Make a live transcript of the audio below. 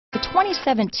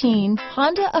2017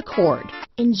 Honda Accord.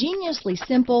 Ingeniously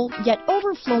simple, yet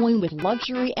overflowing with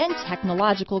luxury and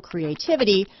technological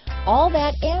creativity, all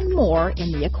that and more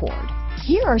in the Accord.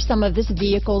 Here are some of this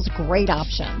vehicle's great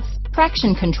options: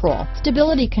 traction control,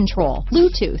 stability control,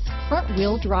 Bluetooth, front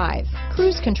wheel drive,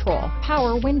 cruise control,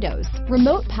 power windows,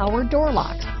 remote power door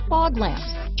locks, fog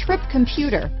lamps, trip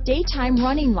computer, daytime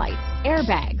running lights,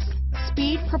 airbags,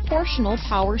 speed proportional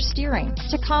power steering,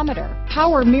 tachometer,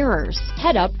 power mirrors,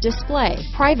 head-up display,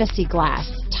 privacy glass,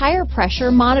 tire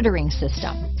pressure monitoring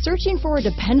system. Searching for a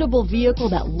dependable vehicle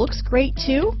that looks great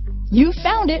too? You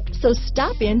found it, so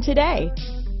stop in today.